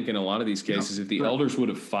thing. I think in a lot of these cases, if the elders would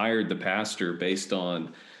have fired the pastor based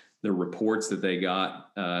on the reports that they got,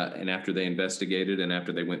 and after they investigated and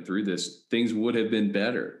after they went through this, things would have been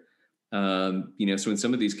better. So in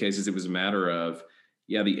some of these cases, it was a matter of,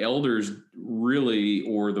 the elders really,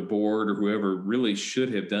 or the board or whoever really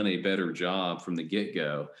should have done a better job from the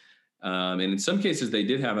get-go. And in some cases, they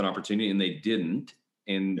did have an opportunity and they didn't.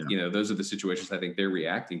 And, those are the situations I think they're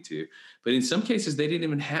reacting to. But in some cases, they didn't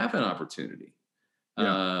even have an opportunity.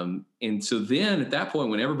 And so then at that point,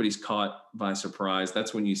 when everybody's caught by surprise,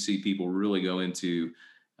 that's when you see people really go into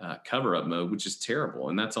cover-up mode, which is terrible.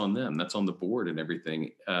 And that's on them. That's on the board and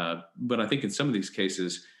everything. But I think in some of these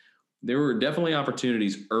cases, there were definitely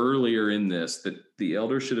opportunities earlier in this that the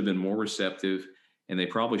elders should have been more receptive, and they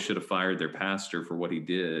probably should have fired their pastor for what he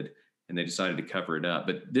did. And they decided to cover it up.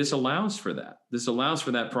 But this allows for that. This allows for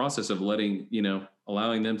that process of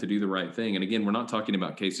allowing them to do the right thing. And again, we're not talking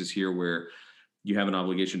about cases here where you have an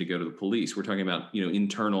obligation to go to the police. We're talking about,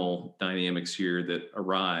 internal dynamics here that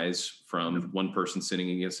arise from one person sinning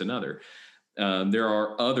against another. There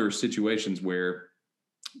are other situations where,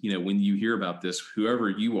 when you hear about this, whoever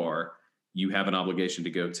you are, you have an obligation to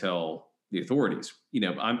go tell the authorities.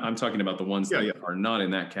 I'm talking about the ones that are not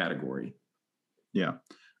in that category. Yeah.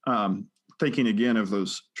 Thinking again of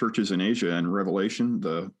those churches in Asia and Revelation,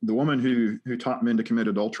 the woman who taught men to commit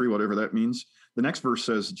adultery, whatever that means. The next verse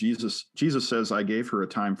says, Jesus says, I gave her a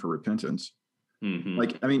time for repentance.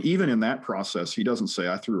 Even in that process, he doesn't say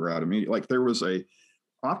I threw her out immediately. Like there was a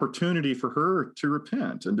opportunity for her to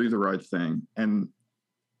repent and do the right thing. And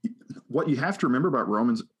what you have to remember about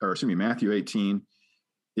Matthew 18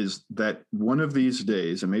 is that one of these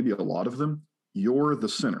days, and maybe a lot of them, you're the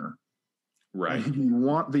sinner. Right. And you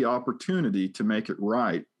want the opportunity to make it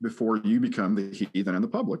right before you become the heathen and the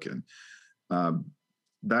publican.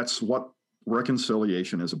 That's what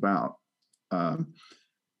reconciliation is about.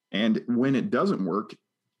 And when it doesn't work,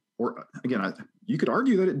 or again, you could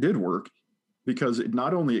argue that it did work because it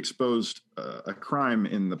not only exposed a crime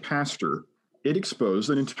in the pastor, it exposed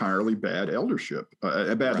an entirely bad eldership,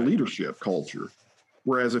 a bad leadership culture.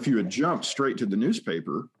 Whereas if you had jumped straight to the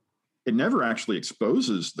newspaper, it never actually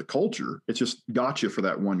exposes the culture. It's just gotcha for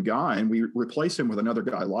that one guy, and we replace him with another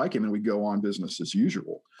guy like him, and we go on business as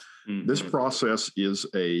usual. This process is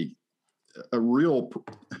a real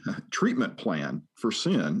treatment plan for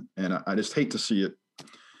sin, and I just hate to see it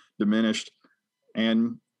diminished.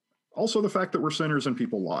 And also the fact that we're sinners and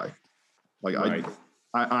people lie.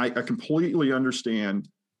 I completely understand.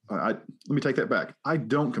 Let me take that back. I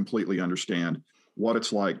don't completely understand what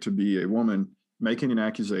it's like to be a woman making an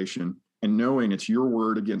accusation and knowing it's your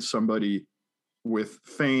word against somebody with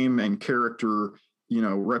fame and character,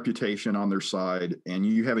 reputation on their side, and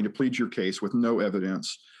you having to plead your case with no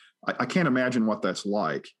evidence. I can't imagine what that's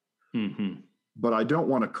like. But I don't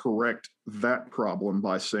want to correct that problem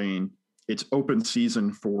by saying it's open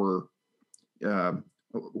season for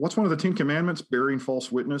what's one of the 10 commandments? Bearing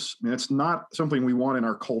false witness. I mean, it's not something we want in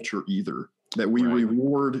our culture either, that we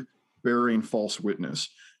reward bearing false witness.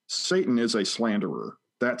 Satan is a slanderer.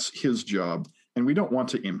 That's his job. And we don't want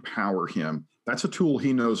to empower him. That's a tool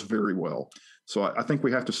he knows very well. So I think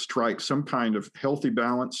we have to strike some kind of healthy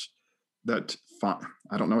balance that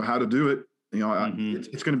I don't know how to do it.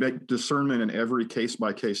 It's going to be discernment in every case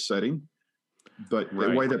by case setting, but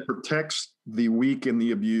a way that protects the weak and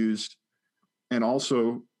the abused. And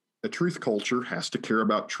also a truth culture has to care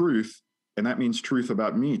about truth. And that means truth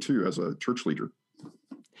about me too, as a church leader.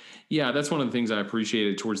 Yeah, that's one of the things I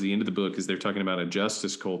appreciated towards the end of the book is they're talking about a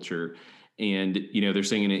justice culture. And, they're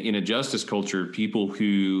saying in a justice culture, people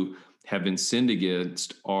who have been sinned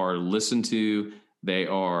against are listened to, they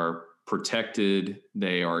are protected,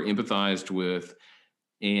 they are empathized with.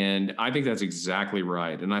 And I think that's exactly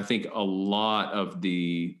right. And I think a lot of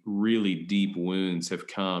the really deep wounds have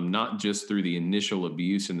come not just through the initial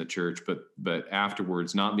abuse in the church, but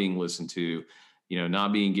afterwards, not being listened to,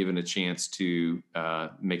 not being given a chance to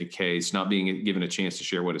make a case, not being given a chance to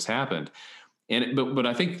share what has happened. But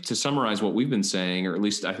I think to summarize what we've been saying, or at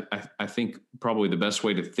least I think probably the best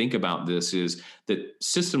way to think about this is that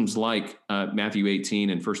systems like Matthew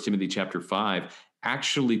 18 and 1 Timothy chapter 5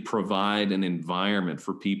 actually provide an environment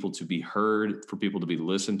for people to be heard, for people to be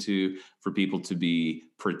listened to, for people to be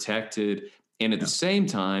protected, and at the same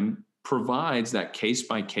time provides that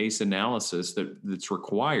case-by-case analysis that's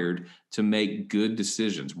required to make good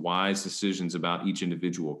decisions, wise decisions about each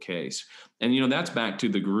individual case. And that's back to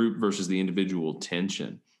the group versus the individual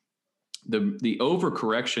tension. The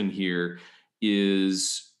overcorrection here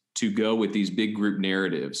is to go with these big group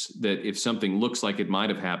narratives that if something looks like it might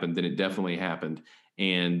have happened, then it definitely happened,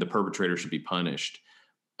 and the perpetrator should be punished.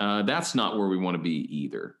 That's not where we want to be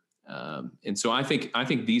either. And so I think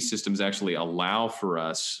these systems actually allow for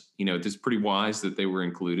us, it's pretty wise that they were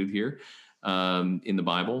included here in the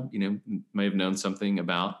Bible. May have known something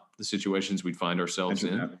about the situations we'd find ourselves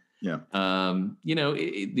in. That. Yeah.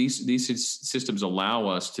 These systems allow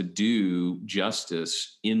us to do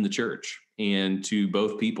justice in the church and to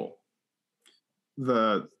both people.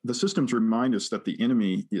 The systems remind us that the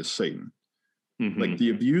enemy is Satan. Mm-hmm. Like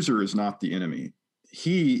the abuser is not the enemy.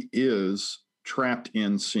 He is trapped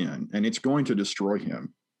in sin, and it's going to destroy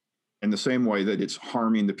him in the same way that it's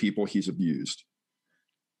harming the people he's abused.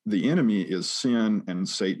 The enemy is sin and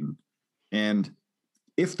Satan. And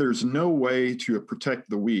if there's no way to protect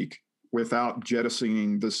the weak without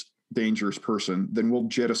jettisoning this dangerous person, then we'll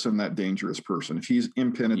jettison that dangerous person. If he's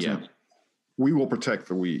impenitent, we will protect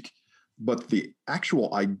the weak. But the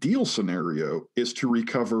actual ideal scenario is to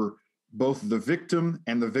recover both the victim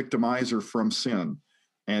and the victimizer from sin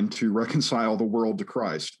and to reconcile the world to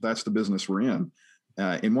Christ. That's the business we're in.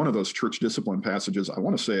 In one of those church discipline passages, I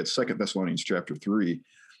want to say it's 2 Thessalonians chapter 3,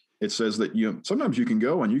 it says that sometimes you can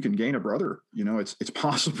go and you can gain a brother. It's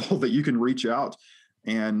possible that you can reach out,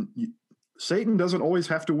 and Satan doesn't always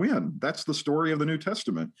have to win. That's the story of the New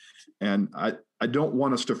Testament. And I don't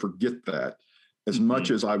want us to forget that as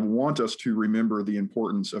much as I want us to remember the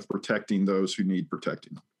importance of protecting those who need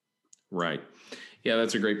protecting. Right. Yeah,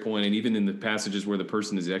 that's a great point. And even in the passages where the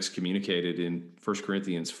person is excommunicated in 1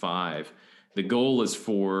 Corinthians 5, the goal is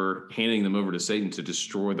for handing them over to Satan to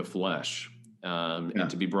destroy the flesh. And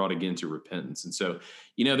to be brought again to repentance. And so,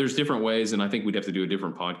 there's different ways, and I think we'd have to do a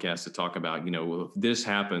different podcast to talk about, well, if this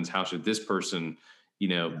happens, how should this person,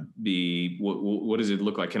 be, what does it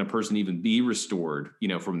look like? Can a person even be restored,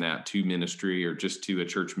 from that to ministry or just to a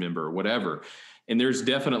church member or whatever? And there's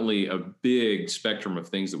definitely a big spectrum of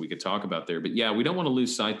things that we could talk about there. But we don't want to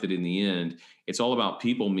lose sight that in the end, it's all about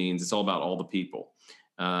people means it's all about all the people,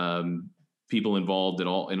 people involved in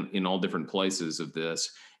all different places of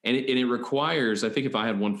this. And it requires, I think if I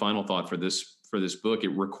had one final thought for this book, it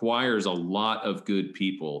requires a lot of good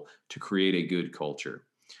people to create a good culture.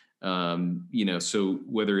 So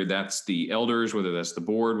whether that's the elders, whether that's the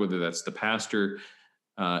board, whether that's the pastor,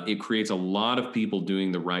 it creates a lot of people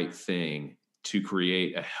doing the right thing to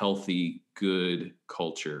create a healthy, good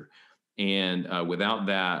culture. And without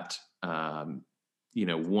that,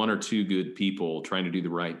 one or two good people trying to do the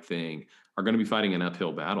right thing are going to be fighting an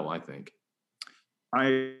uphill battle, I think.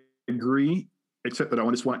 I agree, except that I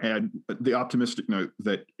just want to add the optimistic note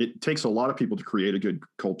that it takes a lot of people to create a good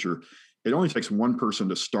culture. It only takes one person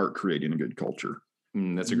to start creating a good culture.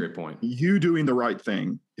 That's a great point. You doing the right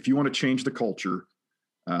thing. If you want to change the culture,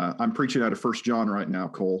 I'm preaching out of 1 John right now,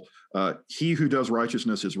 Cole. He who does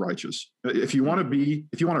righteousness is righteous. If you want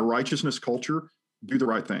a righteousness culture, do the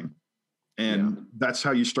right thing. And that's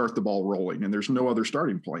how you start the ball rolling. And there's no other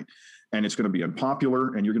starting point. And it's going to be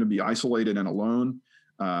unpopular, and you're going to be isolated and alone.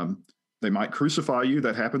 They might crucify you.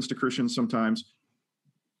 That happens to Christians sometimes.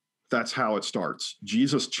 That's how it starts.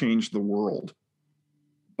 Jesus changed the world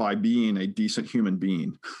by being a decent human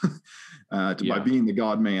being, by being the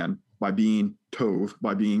God-man, by being Tov,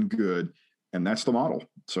 by being good. And that's the model.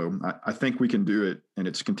 So I think we can do it, and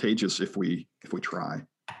it's contagious if we try.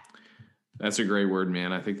 That's a great word,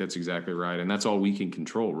 man. I think that's exactly right. And that's all we can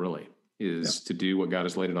control, really, is to do what God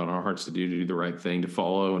has laid it on our hearts to do the right thing, to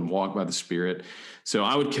follow and walk by the Spirit. So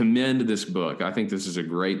I would commend this book. I think this is a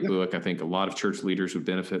great book. I think a lot of church leaders would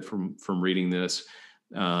benefit from reading this.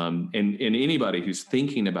 And anybody who's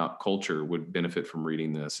thinking about culture would benefit from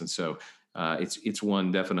reading this. And so it's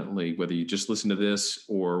one definitely, whether you just listen to this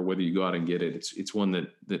or whether you go out and get it, it's one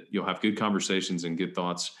that you'll have good conversations and good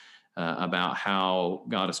thoughts about how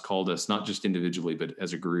God has called us, not just individually, but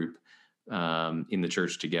as a group in the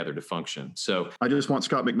church together to function. So I just want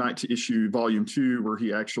Scot McKnight to issue volume 2, where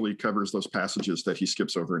he actually covers those passages that he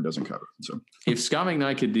skips over and doesn't cover. So if Scot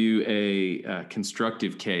McKnight could do a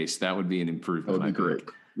constructive case, that would be an improvement. That would be great.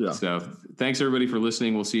 Yeah. So thanks everybody for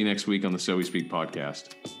listening. We'll see you next week on the So We Speak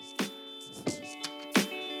podcast.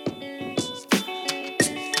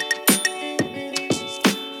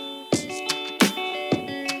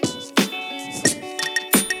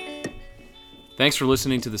 Thanks for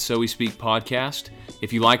listening to the So We Speak podcast.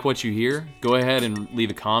 If you like what you hear, go ahead and leave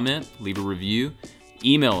a comment, leave a review,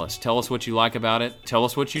 email us, tell us what you like about it, tell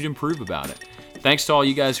us what you'd improve about it. Thanks to all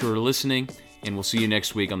you guys who are listening, and we'll see you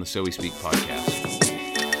next week on the So We Speak podcast.